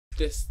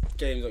This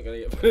game's not gonna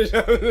get finished.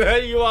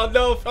 There you are,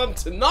 no, from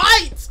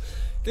tonight!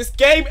 This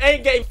game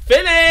ain't getting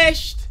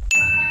finished!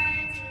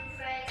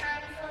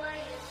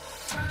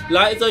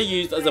 Lighters are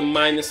used as a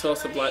minor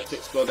source of light to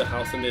explode a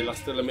house and they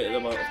last a limited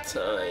amount of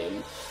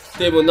time.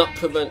 They will not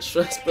prevent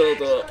stress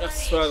build-up. I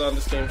swear on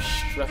this game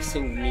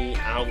stressing me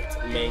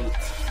out, mate.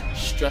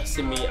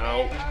 Stressing me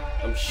out.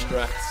 I'm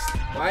stressed.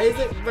 Why is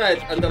it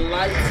red and the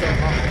lights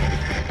are off?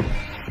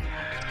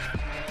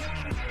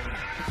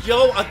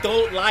 Yo, I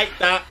don't like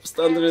that.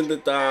 Standing in the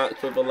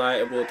dark with a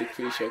lighter will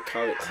decrease your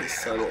character's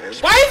sanity.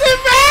 Why is it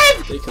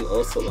red? They can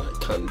also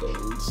light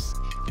candles.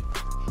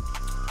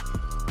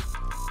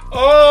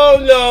 Oh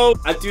no!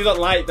 I do not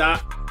like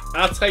that.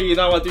 I'll tell you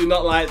now, I do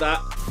not like that.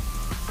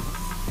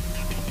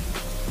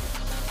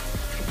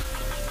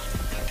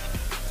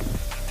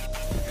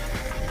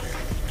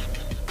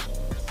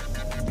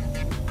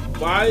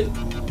 Why?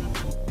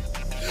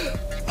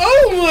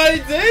 Oh my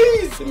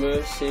days! The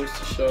mirror seems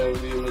to show a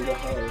view in the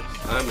house.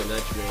 I'm an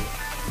edge man.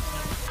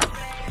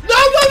 No,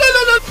 no, no,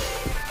 no, no!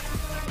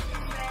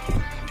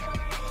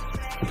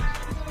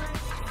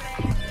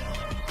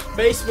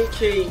 Basement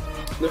key.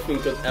 Nothing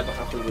good ever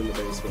happens in the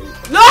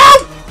basement. No!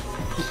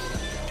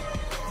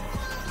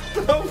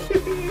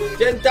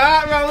 Getting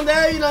dark around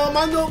there, you know,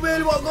 man don't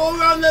really want to go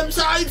around them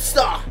side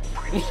stuff.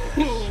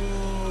 The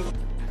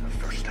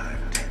first time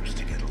tends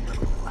to get a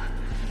little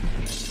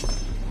messy.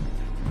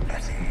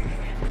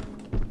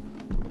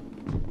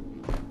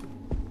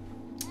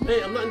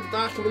 Mate, I'm not in the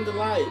dark, I'm in the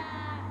light.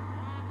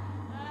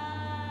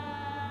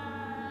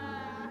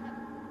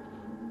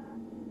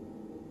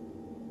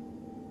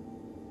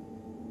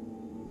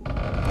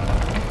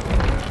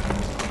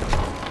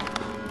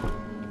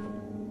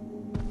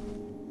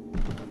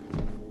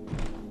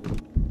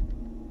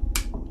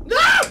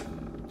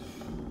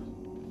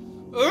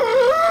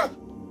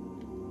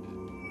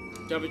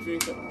 Have a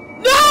drink.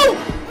 No!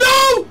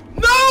 No!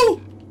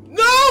 No!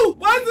 No!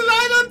 Why's the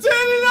light not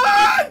turning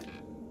on?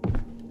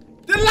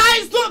 The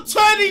light's not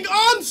turning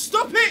on!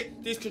 Stop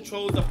it! These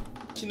controls are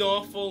f***ing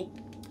awful.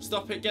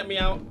 Stop it, get me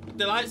out.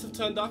 The lights have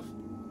turned off.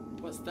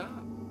 What's that?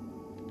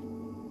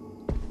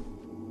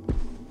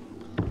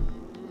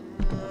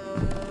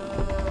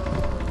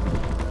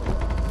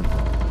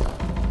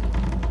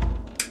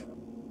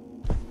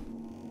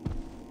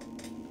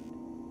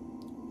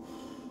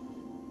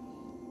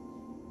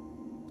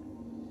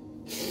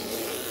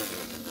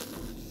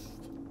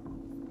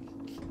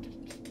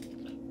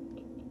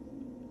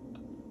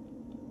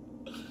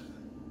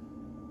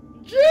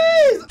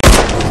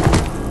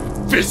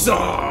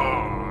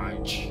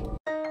 Visage!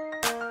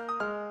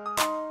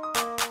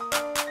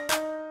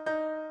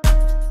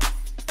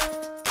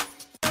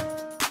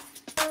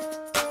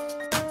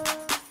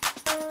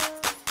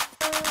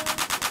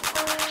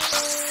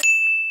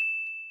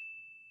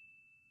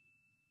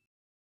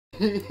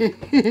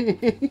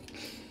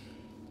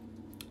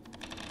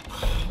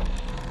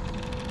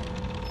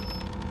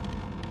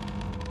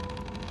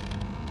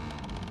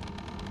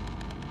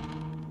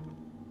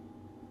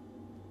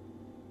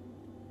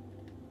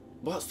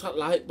 What's that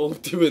light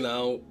bulb doing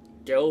out?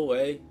 Go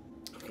away.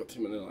 I've got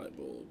too many light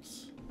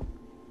bulbs.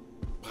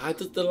 Why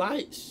did the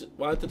lights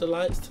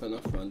turn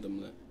off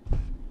randomly?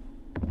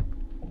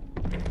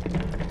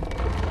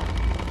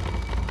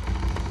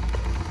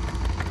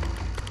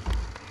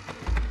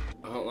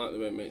 I don't like the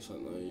way it makes that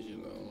noise, you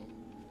know.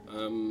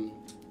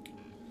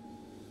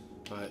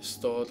 Right,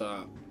 store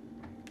that.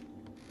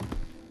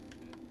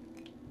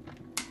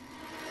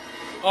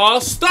 Oh,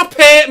 stop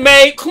it,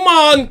 mate! Come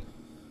on!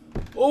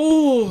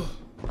 Ooh.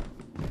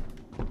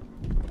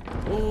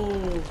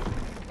 Oh.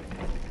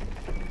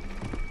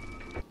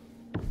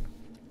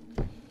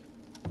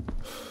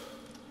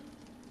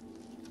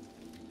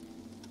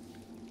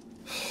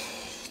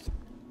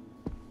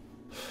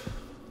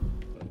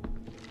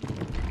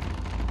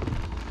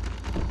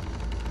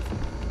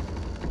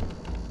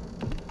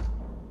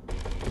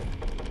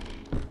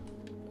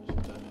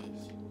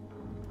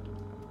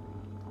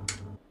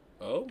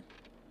 Oh?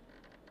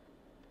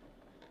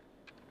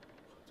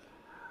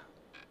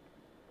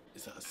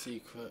 Is that a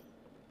secret?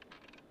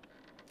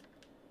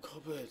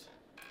 Cupboard.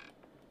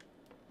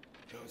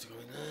 You want to go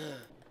in there?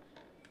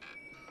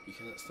 You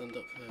cannot stand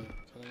up here.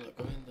 Can I not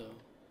go in though?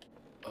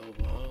 Oh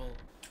wow.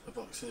 The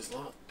box is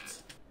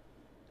locked.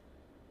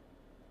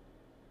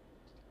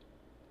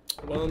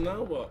 Well,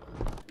 now what?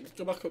 Let's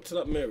go back up to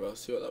that mirror,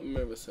 see what that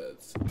mirror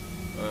says.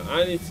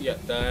 I need to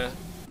get there.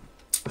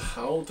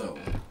 How though?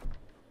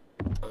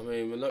 I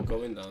mean, we're not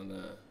going down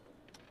there.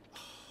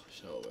 Oh,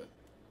 shall we?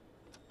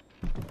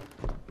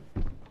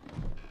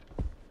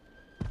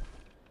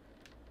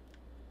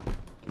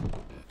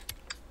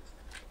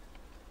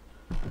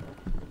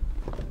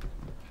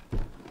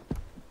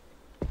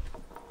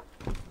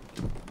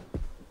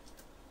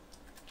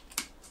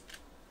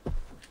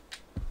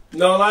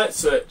 No light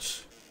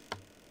switch.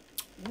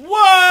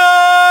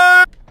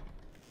 What?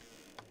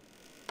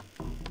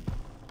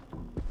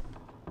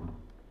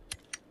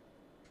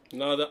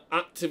 No, they're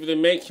actively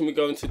making me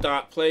go into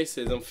dark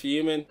places. I'm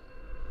fuming.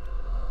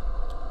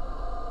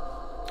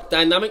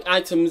 Dynamic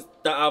items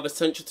that are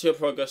essential to your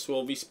progress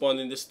will respawn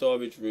in the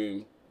storage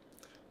room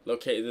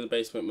located in the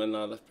basement when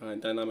now left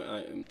behind. Dynamic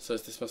item. So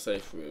is this my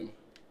safe room?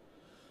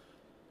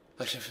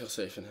 I can feel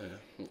safe in here.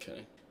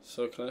 Okay.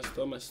 So can I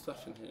store my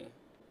stuff in here?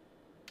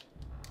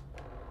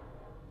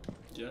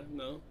 Yeah,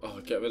 no.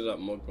 Oh, get rid of that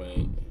mug,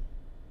 mate.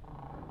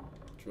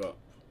 Drop.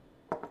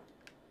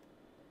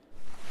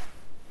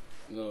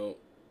 No.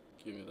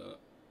 Give me that.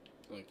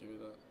 No, give me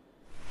that.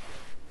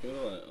 Give me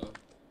the lighter.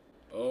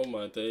 Oh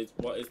my days,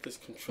 what is this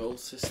control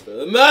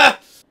system? Ah!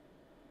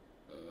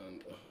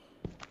 And,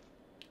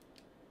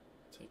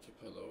 take your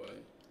pillow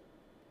away.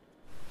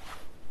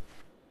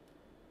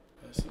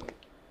 Excellent.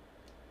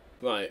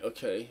 Right,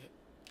 okay.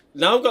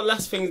 Now I've got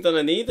less things than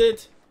I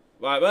needed.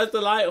 Right, where's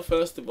the lighter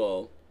first of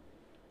all?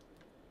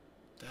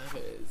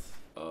 There it is.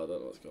 Oh, I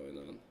don't know what's going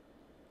on.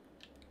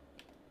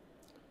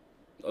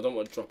 I don't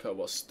want to drop it, I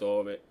want to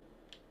store it.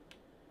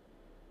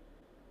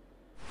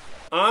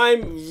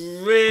 I'm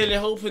really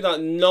hoping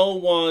that no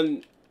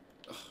one...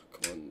 Oh,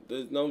 come on.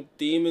 There's no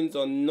demons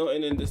or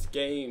nothing in this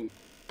game.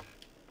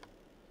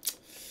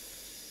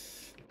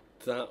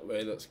 That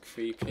way looks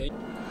creepy.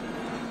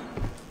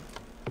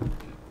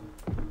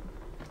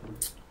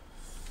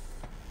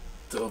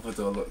 The other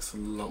door looks a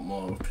lot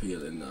more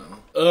appealing now.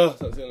 Ugh,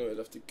 that's the only way I'd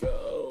have to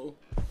go.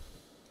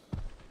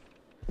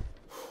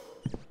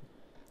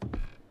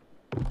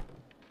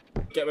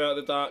 Get me out of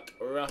the dark,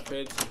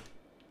 rapid.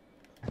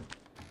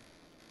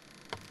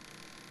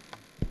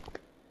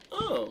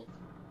 Oh.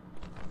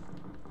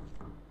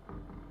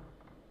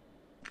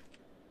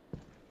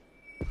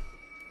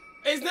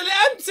 It's nearly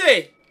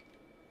empty!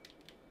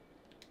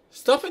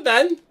 Stop it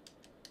then.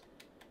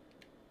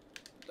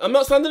 I'm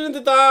not standing in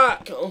the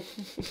dark. Oh.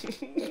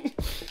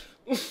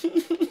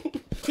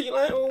 Put your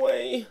light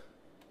away.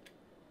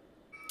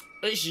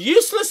 It's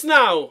useless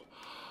now.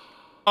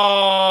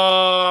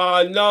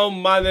 Oh, no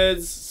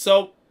manners.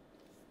 So,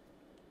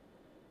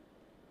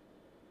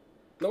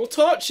 no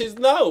torches,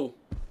 no.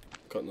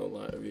 Got no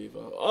lighter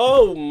either.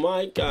 Oh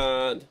my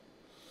god.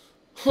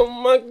 Oh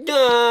my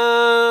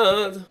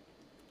god.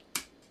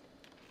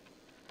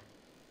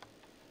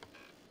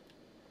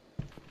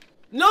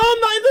 No, I'm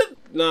not in the...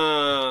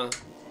 Nah.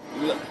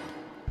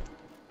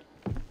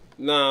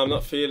 Nah, I'm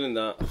not feeling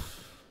that.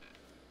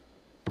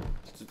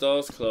 The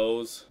door's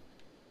closed.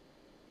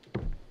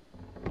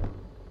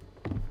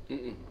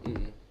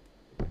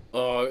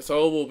 Oh, it's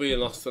all being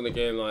lost in a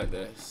game like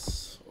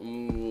this.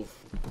 Ooh.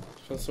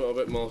 Something a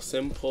bit more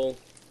simple.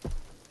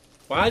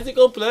 Why does it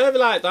go blurry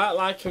like that?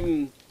 Like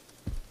I'm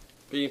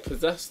being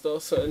possessed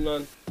or something,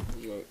 man.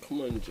 Oh,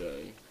 come on,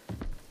 Jay.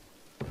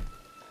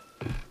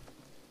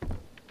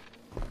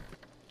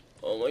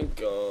 Oh my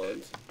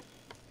god.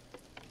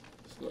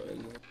 It's not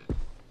in there.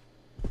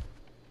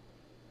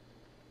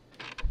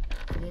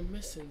 Am I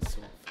missing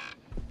something?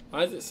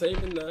 Why is it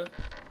saving there?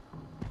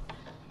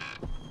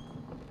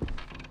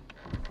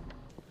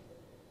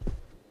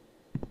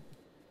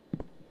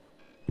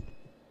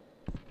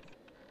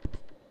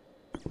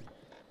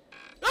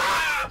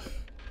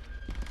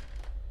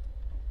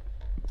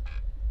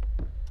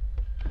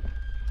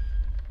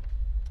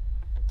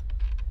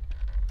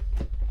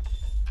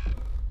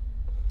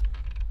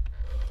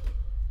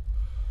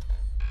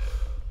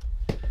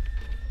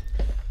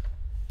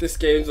 This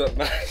game's not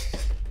nice.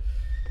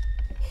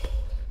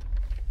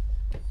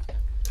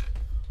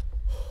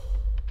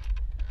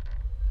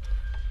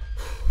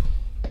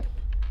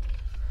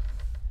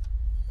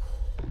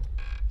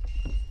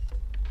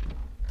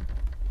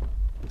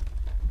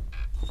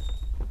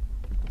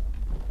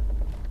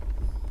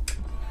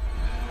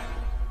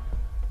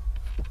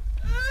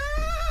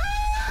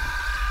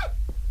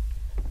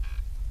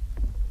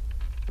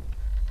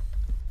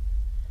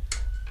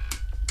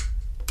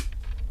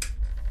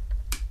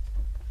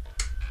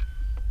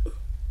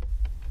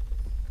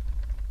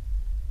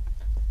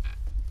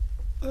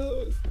 I don't know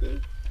what to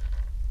do.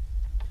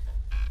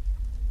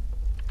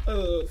 I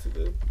don't know what to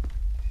do.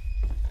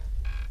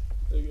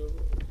 There you go.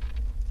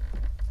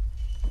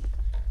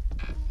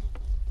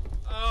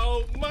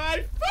 Oh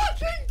my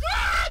fucking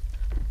god!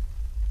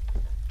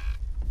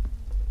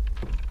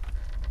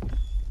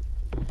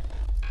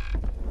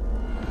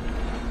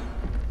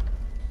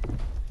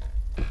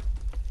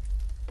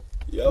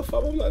 Yo,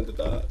 fam, I'm not in the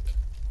dark.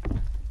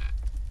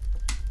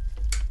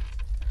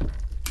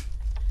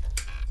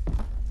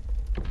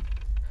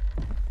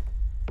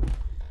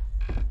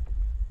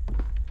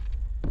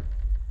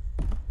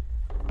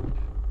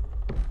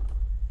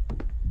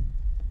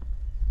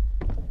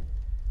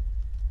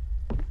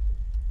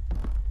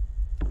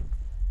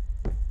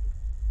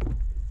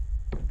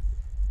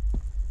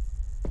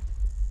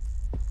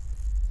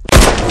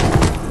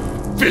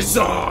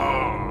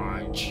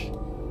 Visage!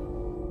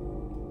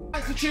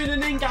 Thanks for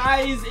tuning in,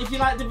 guys. If you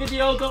liked the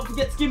video, don't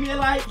forget to give me a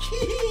like.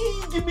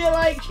 Give me a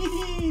like.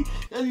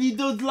 And you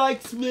those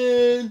likes,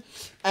 man.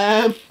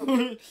 If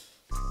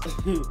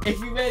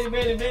you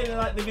really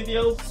like the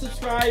video,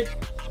 subscribe.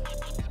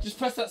 Just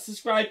press that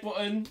subscribe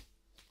button.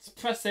 Just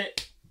press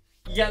it.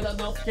 You get that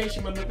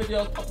notification when the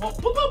videos pop up.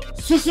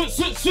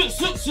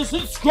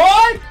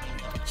 Subscribe!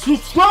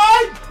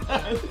 Subscribe!